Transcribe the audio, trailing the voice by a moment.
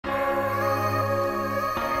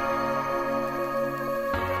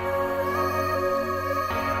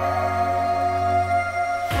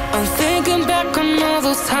I'm thinking back on all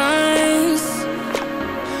those times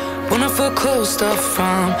when I felt closed off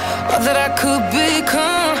from all that I could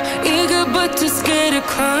become. Eager but too scared to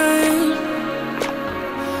climb.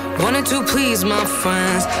 Wanted to please my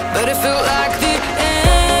friends, but it felt like the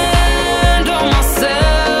end of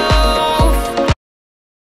myself.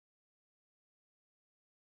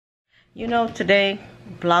 You know, today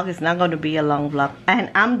vlog is not going to be a long vlog,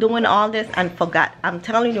 and I'm doing all this and forgot. I'm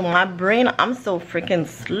telling you, my brain, I'm so freaking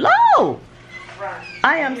slow.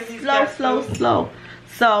 I am slow.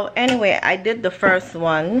 So anyway, I did the first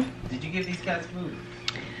one. Did you give these cats food?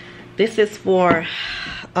 This is for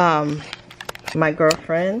my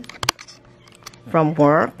girlfriend from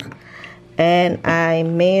work, and I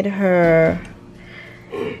made her,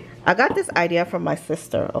 I got this idea from my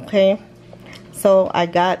sister. Okay, so I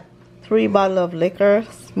got 3 bottles of liquor,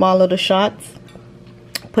 small little shots,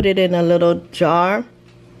 put it in a little jar,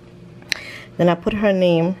 then I put her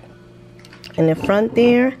name in the front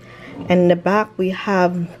there, and in the back we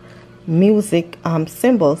have music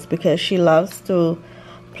symbols, because she loves to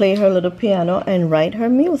play her little piano and write her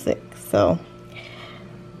music. So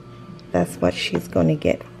that's what she's gonna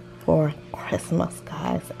get for Christmas,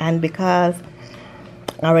 guys. And because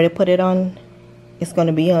I already put it on, it's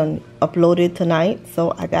gonna be uploaded tonight,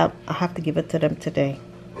 so I have to give it to them today,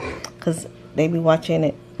 because they be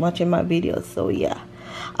watching my videos. So yeah,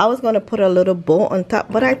 I was gonna put a little bow on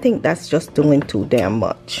top, but I think that's just doing too damn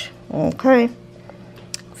much. Okay,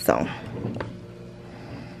 so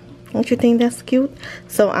don't you think that's cute?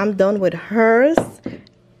 So I'm done with hers.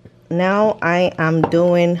 Now I am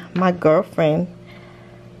doing my girlfriend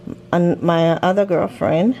and my other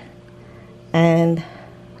girlfriend, and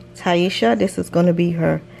Taisha. This is gonna be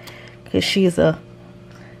her, because she's a,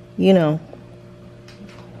 you know,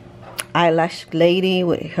 eyelash lady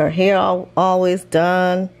with her hair always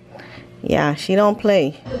done. Yeah, she don't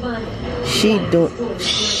play. She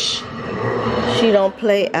don't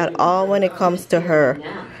play at all when it comes to her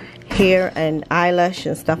hair and eyelash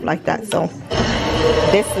and stuff like that. So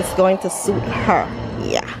this is going to suit her.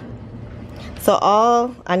 Yeah. So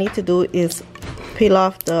all I need to do is peel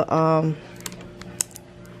off the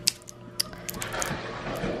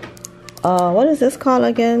what is this called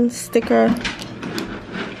again? Sticker.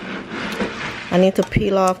 I need to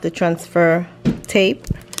peel off the transfer tape,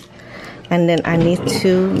 and then I need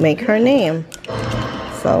to make her name.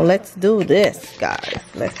 So let's do this, guys.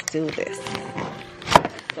 Let's do this.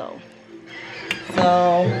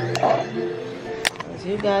 So as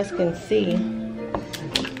you guys can see,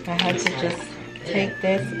 I had to just take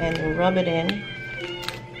this and rub it in.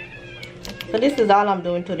 So this is all I'm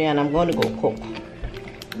doing today, and I'm going to go cook.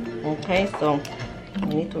 Okay, so I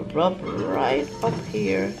need to rub right up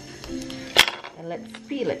here, and let's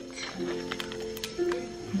peel it.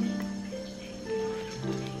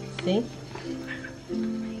 See?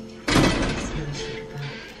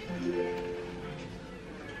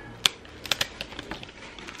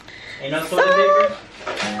 So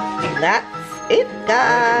that's it,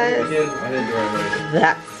 guys.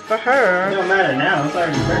 That's for her. It don't matter now. It's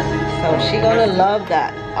already perfect. So she gonna love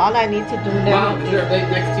that. All I need to do now. Mom, is there a plate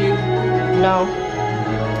next to you? No.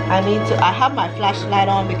 I have my flashlight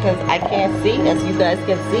on because I can't see, as you guys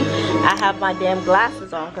can see. I have my damn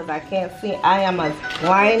glasses on because I can't see. I am as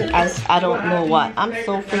blind as I don't know what. I'm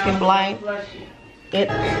so freaking blind.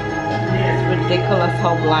 It's ridiculous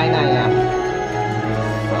how blind I am.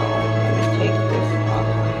 So let me take this off.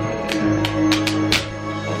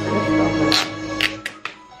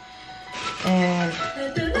 And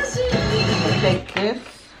I'm gonna take this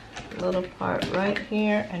little part right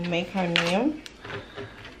here and make her name.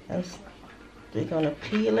 And they're gonna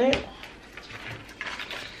peel it.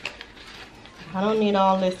 I don't need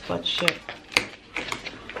all this, but shit.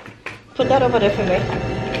 Put that over there for me.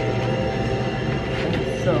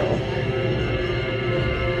 And so I'm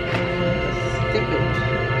going to stick it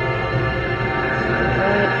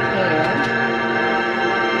right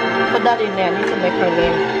here. Put that in there. I need to make her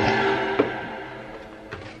name.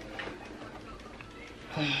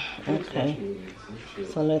 Okay.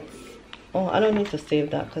 So let's. Oh, I don't need to save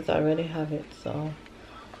that because I already have it. So,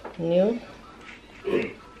 new.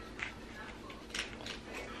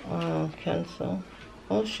 Cancel.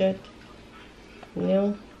 Oh shit.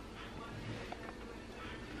 New.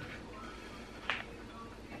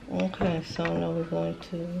 Okay, so now we're going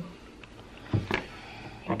to.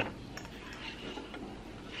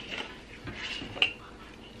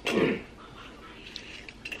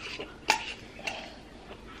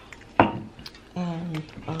 And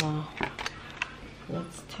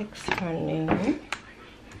let's text her name.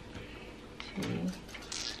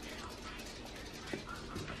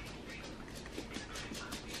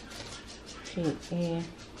 T-E.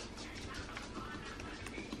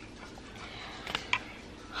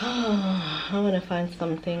 I want to find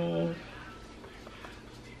something.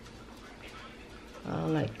 I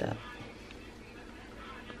don't like that.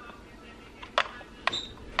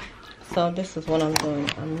 So this is what I'm doing.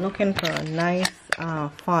 I'm looking for a nice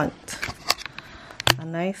font. A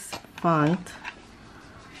nice font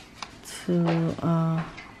to I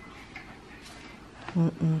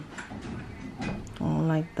don't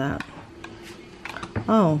like that.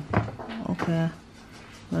 Oh, okay.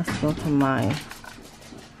 Let's go to mine.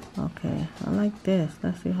 Okay, I like this.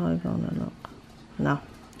 Let's see how it's gonna look. No,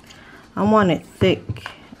 I want it thick.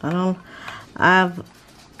 I've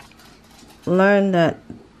learned that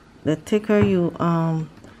the thicker you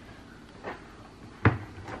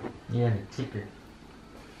Yeah, the ticker.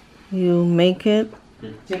 you make it,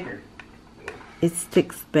 The ticker. it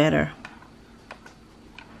sticks better.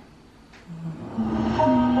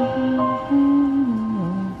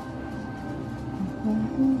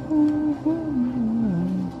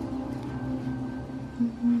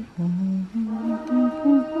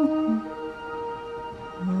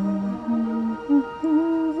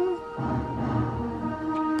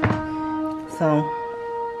 So,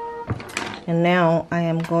 and now I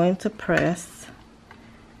am going to press,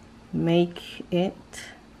 make it,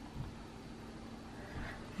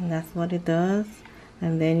 and that's what it does.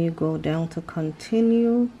 And then you go down to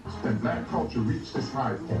continue. That black culture reached its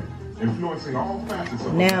high point, influencing all facets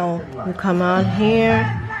of Now American life. you come on here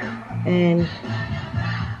and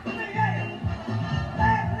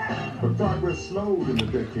But progress slowed in the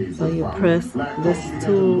decades so that you followed. press Black this culture began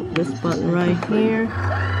tool, to this lose button its right here,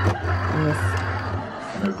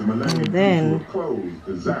 As the millennium and then were closed,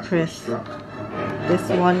 disaster press struck. this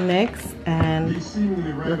one next, and These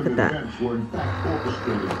seemingly random at that. events were in fact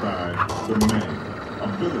orchestrated by the man, a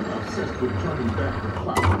villain obsessed with turning back the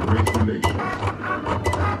clock of race relations.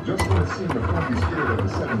 Just when it seemed the funky spirit of the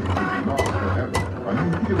 70s would be lost forever, a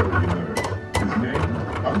new hero emerged. His name,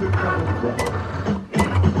 Undercover Brother.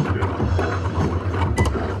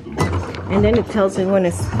 and then it tells you when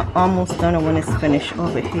it's almost done or when it's finished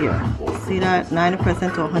over here. See that?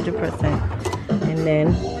 90% to 100%, and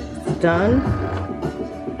then it's done.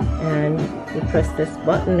 And you press this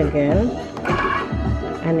button again,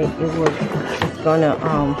 and it's gonna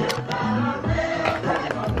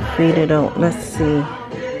fade it out. Let's see.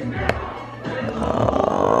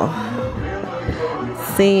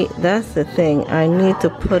 See, that's the thing. I need to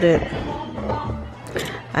put it.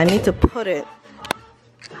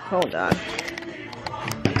 Hold on.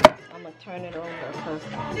 I'm gonna turn it over because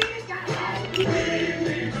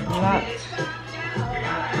not.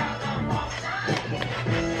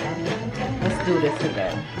 Let's do this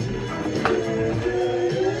again.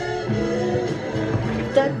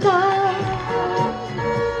 Da da.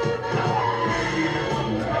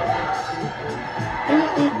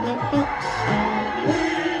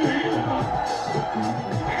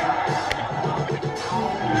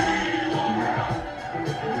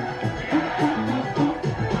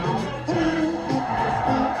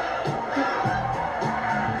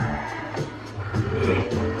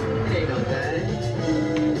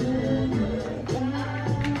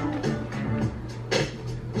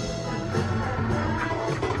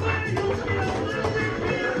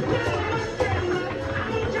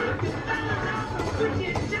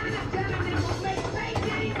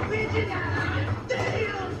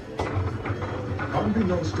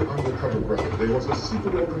 Unbeknownst to Undercover Brother, there was a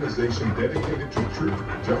secret organization dedicated to truth,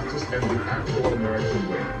 justice, and the actual American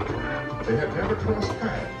way. They had never crossed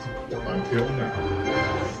paths until now.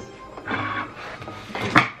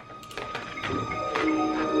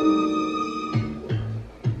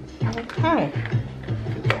 Okay.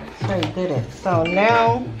 So you did it. So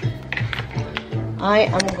now I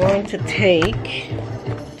am going to take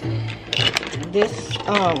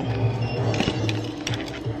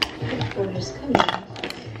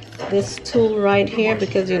this tool right here,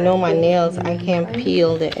 because you know my nails, I can't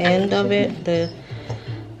peel the end of it.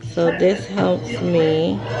 So this helps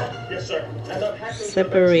me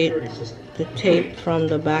separate the tape from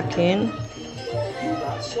the back end.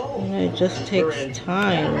 And it just takes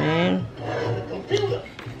time, man.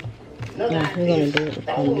 Yeah, we're gonna do it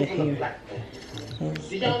from this here.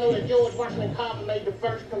 Did y'all know that George Washington Carver made the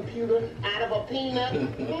first computer out of a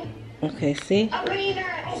peanut? Okay, see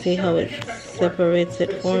how it separates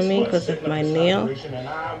it for me because of my nail.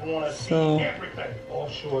 So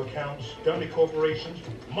offshore accounts, dummy corporations,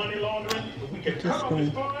 money laundering, we can just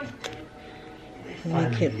gonna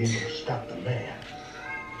make it stop the man.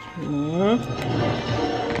 more,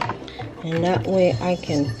 and that way I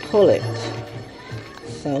can pull it.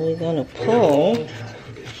 So we're gonna pull,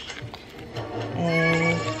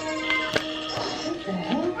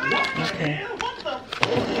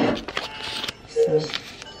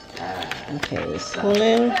 Okay, we pull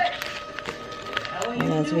in,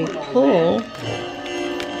 and as we pull,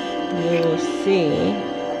 you will see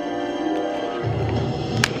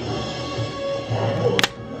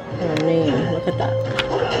her name. Look at that.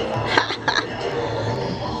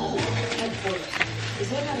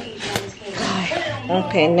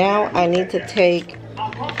 Okay, now I need to take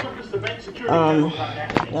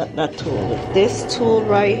that tool. This tool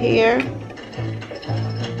right here.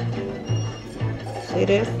 See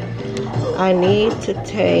this? I need to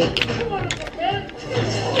take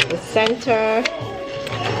the center.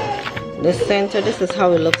 The center, this is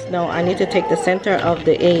how it looks now. I need to take the center of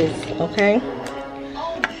the A's, okay?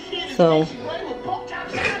 So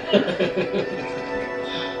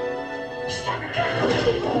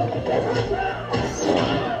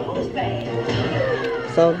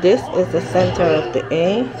this is the center of the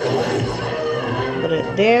A. Put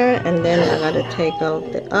it there, and then I gotta take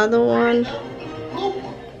out the other one.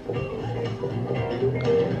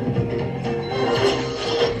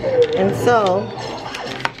 And so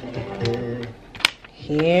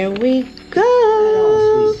here we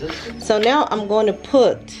go. So now I'm going to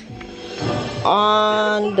put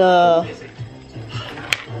on the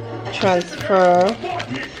transfer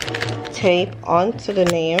tape onto the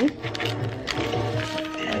name.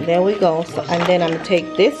 And there we go. So, and then I'm going to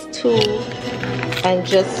take this tool and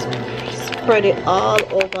just spread it all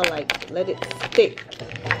over, like let it stick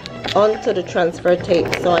onto the transfer tape.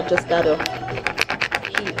 So I just got to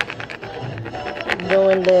keep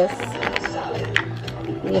doing this,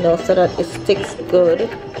 you know, so that it sticks good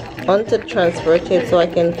onto the transfer tape, so I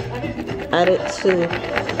can add it to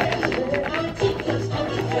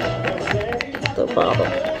the bottle.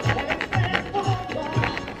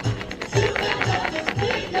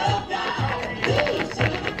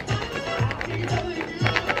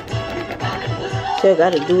 So you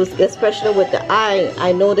gotta do, especially with the eye.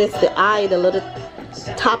 I noticed the eye, the little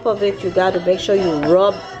top of it, you gotta make sure you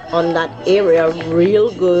rub on that area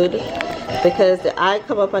real good, because the eye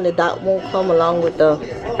come up and the dot won't come along with the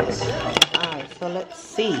eye. So let's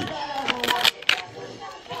see.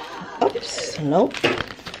 Oops, nope.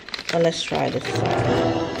 Well, let's try this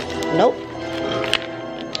side. Nope.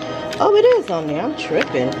 Oh, it is on there. I'm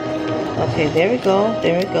tripping. Okay, there we go.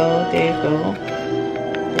 There we go. There we go.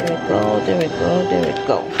 There we go. There we go. There we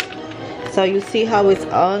go. So you see how it's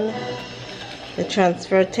on the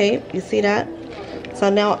transfer tape? You see that? So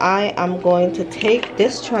now I am going to take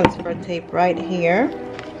this transfer tape right here,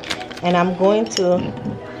 and I'm going to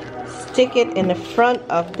stick it in the front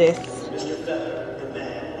of this.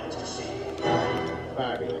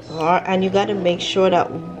 And you got to make sure that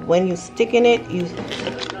when you stick in it, you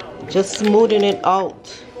just smoothing it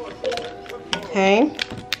out. Okay?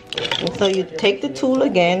 And so you take the tool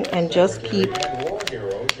again and just keep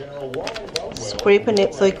scraping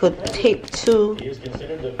it so it could tape to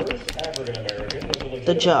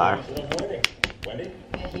the jar.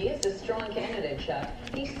 He is a strong candidate, Chuck.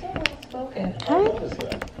 He's so well spoken. Okay.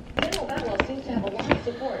 Seems to have a lot of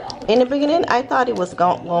support. In the beginning, I thought it was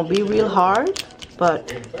going to be real hard,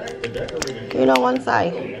 but you know, once I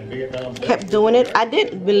kept doing it, I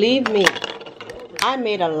didn't, believe me, I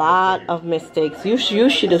made a lot of mistakes. You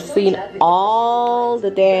should have seen all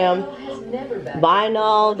the damn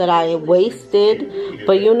vinyl that I wasted,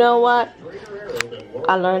 but you know what?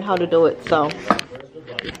 I learned how to do it, so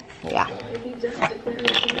yeah.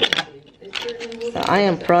 So I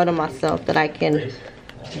am proud of myself that I can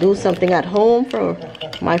do something at home for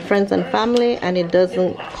my friends and family, and it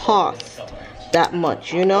doesn't cost that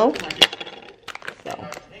much, you know.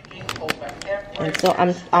 So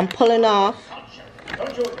I'm pulling off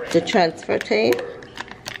the transfer tape,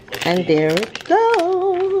 and there it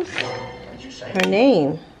goes. Her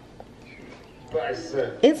name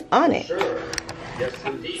is on it.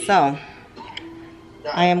 So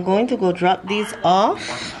I am going to go drop these off.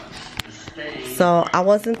 So I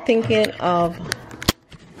wasn't thinking of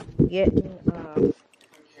getting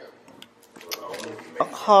a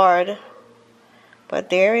card, but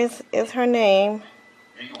there is her name.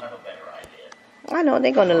 I know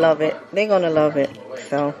they're gonna love it. They're gonna love it.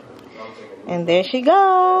 So, and there she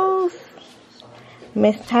goes,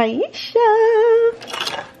 Miss Taisha.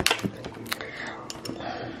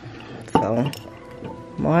 So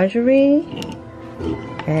Marjorie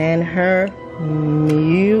and her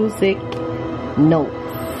music notes.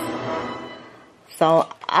 So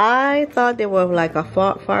I thought they were like a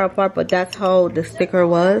far apart, but that's how the sticker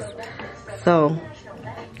was. So,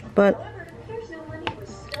 but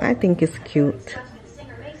I think it's cute.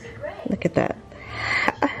 Look at that.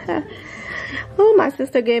 Oh, my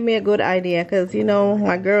sister gave me a good idea, because you know,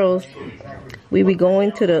 my girls, we be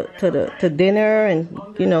going to dinner and,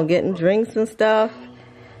 you know, getting drinks and stuff.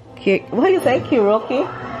 What do you say, karaoke?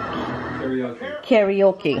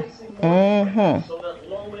 Karaoke.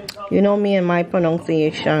 You know me and my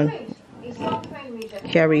pronunciation.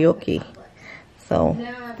 Karaoke. So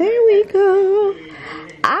there we go.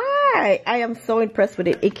 I am so impressed with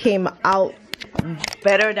it. It came out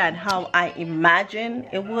better than how I imagined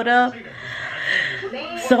it would have.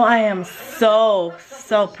 So I am so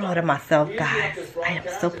proud of myself, guys. I am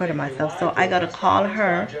so proud of myself. So I gotta call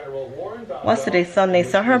her. What's today? Sunday.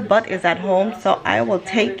 So her butt is at home. So I will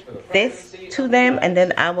take this to them, and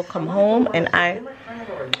then I will come home and I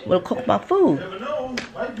will cook my food.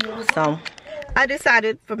 So I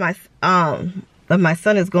decided for my that my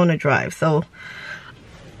son is going to drive. So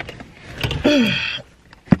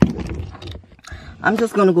I'm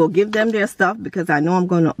just going to go give them their stuff because I know I'm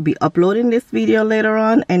going to be uploading this video later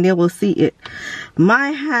on and they will see it. My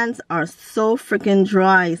hands are so freaking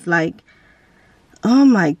dry. It's like, oh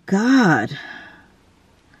my God.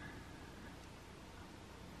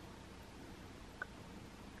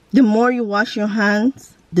 The more you wash your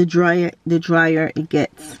hands, the drier it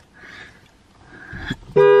gets.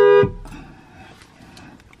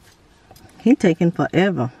 He's taking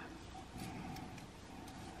forever.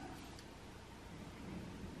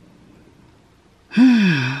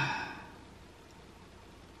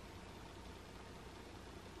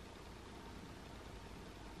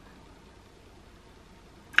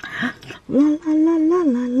 La la la la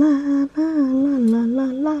la la la la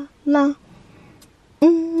la la.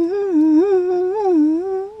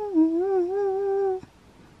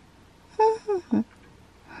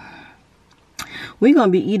 We're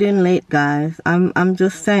gonna be eating late, guys. I'm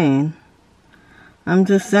just saying. I'm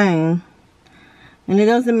just saying. And it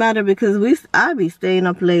doesn't matter because I be staying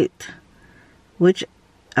up late, which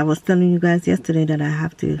I was telling you guys yesterday that I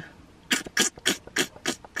have to.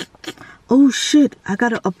 Oh shit! I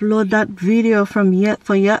gotta upload that video from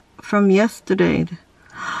yesterday.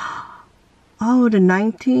 Oh, the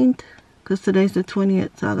 19th, because today's the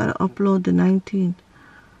 20th, so I gotta upload the 19th.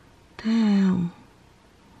 Damn,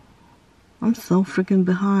 I'm so freaking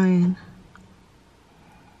behind.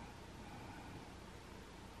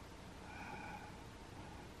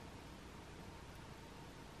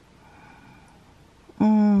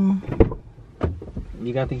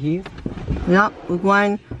 You got the keys? Yep, we're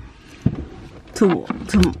going to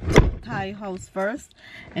Thai house first,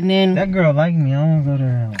 and then That girl like me. I want to go to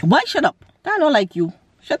her house. Why? Shut up! I don't like you.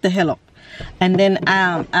 Shut the hell up. And then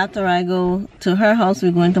after I go to her house,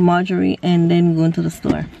 we're going to Marjorie, and then we're going to the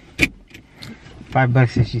store.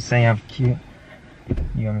 $5 if she say I'm cute.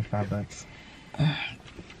 You owe me $5.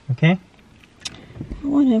 Okay?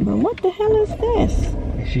 Whatever. What the hell is this?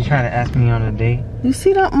 If she try to ask me on a date. You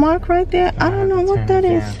see that mark right there? I don't know what that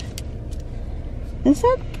is. Is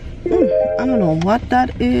that? I don't know what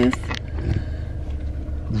that is.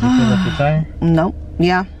 Did you fill up the tire? Nope.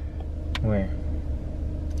 Yeah. Where?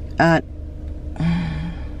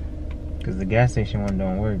 Because the gas station one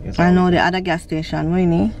don't work. It's I know the other gas station,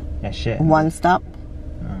 really. That shit. One stop.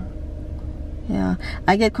 Yeah.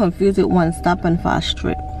 I get confused with one stop and fast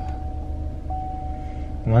strip.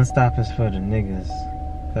 One stop is for the niggas.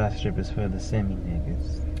 Fast strip is for the semi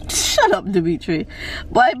niggas. Shut up, Dimitri.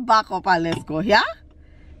 Boy, back up and let's go, yeah?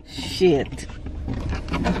 Shit.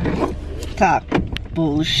 Talk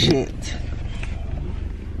bullshit.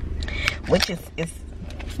 Which is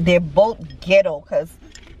they're both ghetto, because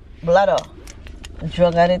blood of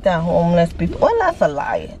drug addict and homeless people. Well, that's a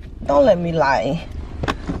lie. Don't let me lie.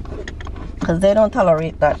 Because they don't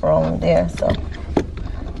tolerate that wrong there, so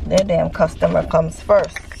their damn customer comes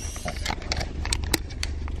first.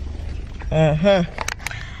 Yeah.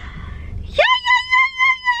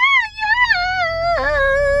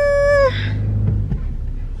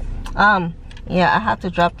 Yeah, I have to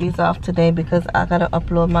drop these off today because I gotta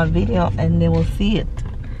upload my video and they will see it.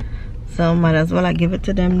 So might as well I give it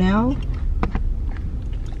to them now.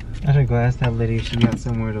 I should go ask that lady if she got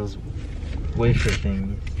somewhere of those wafer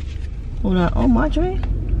things. Hold on. Oh, Marjorie?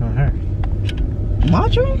 Oh, her.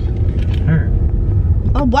 Marjorie? Her.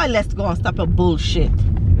 Oh boy, let's go and stop her bullshit.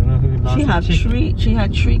 The one who lost her chicken. She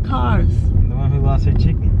had 3 cars. The one who lost her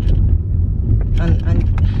chicken.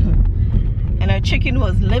 And her chicken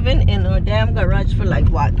was living in her damn garage for like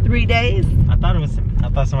what, 3 days? I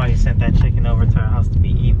thought somebody sent that chicken over to her house to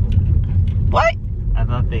be evil. What? I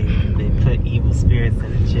thought they put evil spirits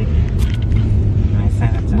in the chicken. And I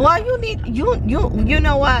sent it to Boy, her. you need you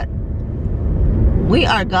know what? We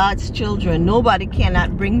are God's children. Nobody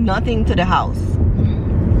cannot bring nothing to the house.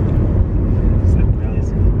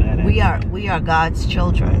 We are God's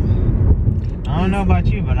children. I don't know about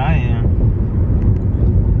you, but I am.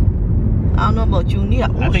 don't know about you, Nia.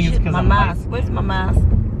 I think it's because my I'm mask. light. Where's my mask?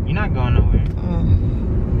 You're not going nowhere.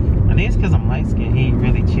 I think it's because I'm light skinned. He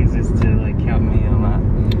really chooses to like help me a lot.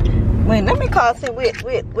 Wait, let me call see. Wait,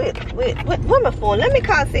 my phone. Let me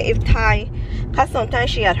call see if Ty, cause sometimes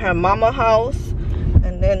she at her mama house,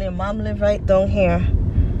 and then her mom live right down here.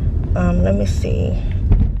 Let me see.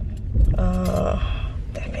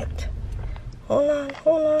 Damn it. Hold on.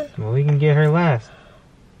 Well, we can get her last.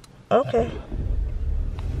 Okay.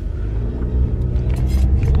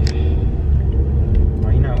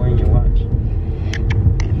 Why you not wearing your watch?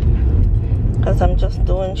 Cause I'm just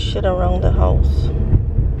doing shit around the house.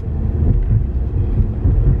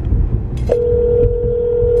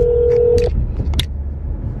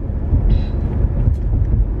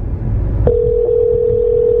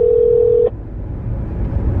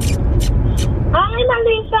 Hi,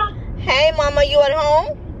 Melissa. Hey, Mama, you at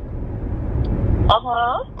home?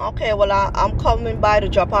 Uh-huh. Okay, well, I'm coming by to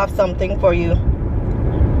drop off something for you.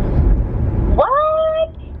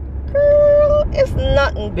 What? Girl, it's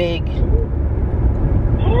nothing big.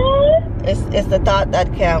 It's the thought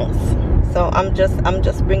that counts. So I'm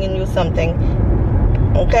just bringing you something.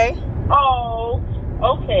 Okay? Oh,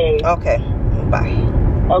 okay. Okay. Bye.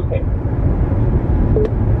 Okay.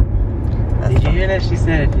 Did you hear that? She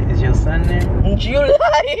said, "Is your son there?" You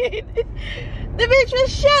lied. The bitch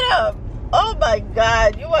was shut up. Oh my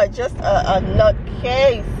God, you are just a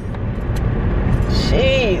nutcase.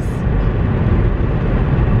 Jeez.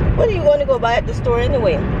 What are you going to go buy at the store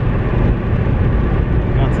anyway?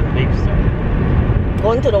 Going to the vape store.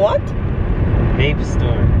 Going to the what? Vape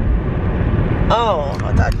store. Oh,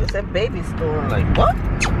 I thought you said baby store. Like what?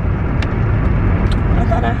 I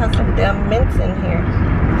thought I had some damn mints in here.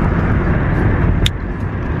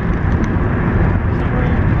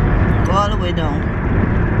 Go all the way down.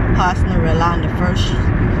 Past Norella on the first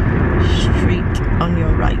street on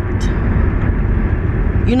your right.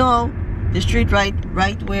 You know, the street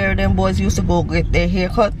right where them boys used to go get their hair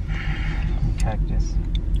cut? Cactus.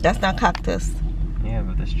 That's not Cactus. Yeah,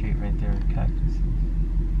 but the street right there is Cactus.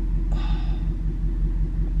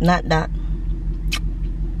 Not that.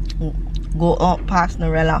 Go up past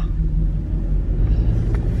Norella.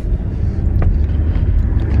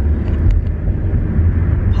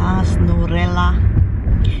 Past Norella.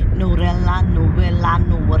 Norella.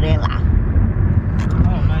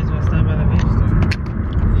 Oh, might as well stop by the vape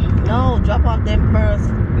store. No, drop off them first.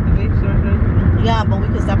 But the vape store right there? Yeah, but we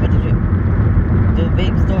can stop at the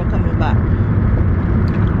vape store coming back.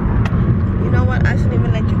 You know what? I shouldn't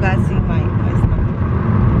even let you guys see my stuff.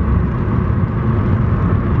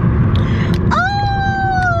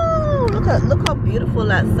 Oh, look how beautiful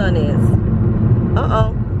that sun is.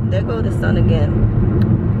 Uh-oh, there goes the sun again.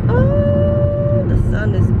 Oh, the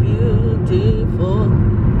sun is beautiful.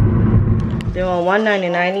 They're on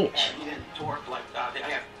 $1.99 each.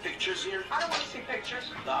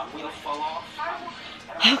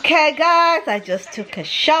 Okay, guys, I just took a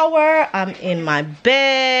shower. I'm in my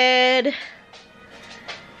bed.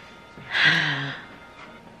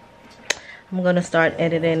 I'm gonna start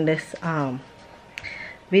editing this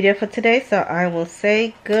video for today, so I will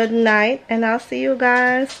say good night and I'll see you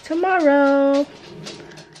guys tomorrow.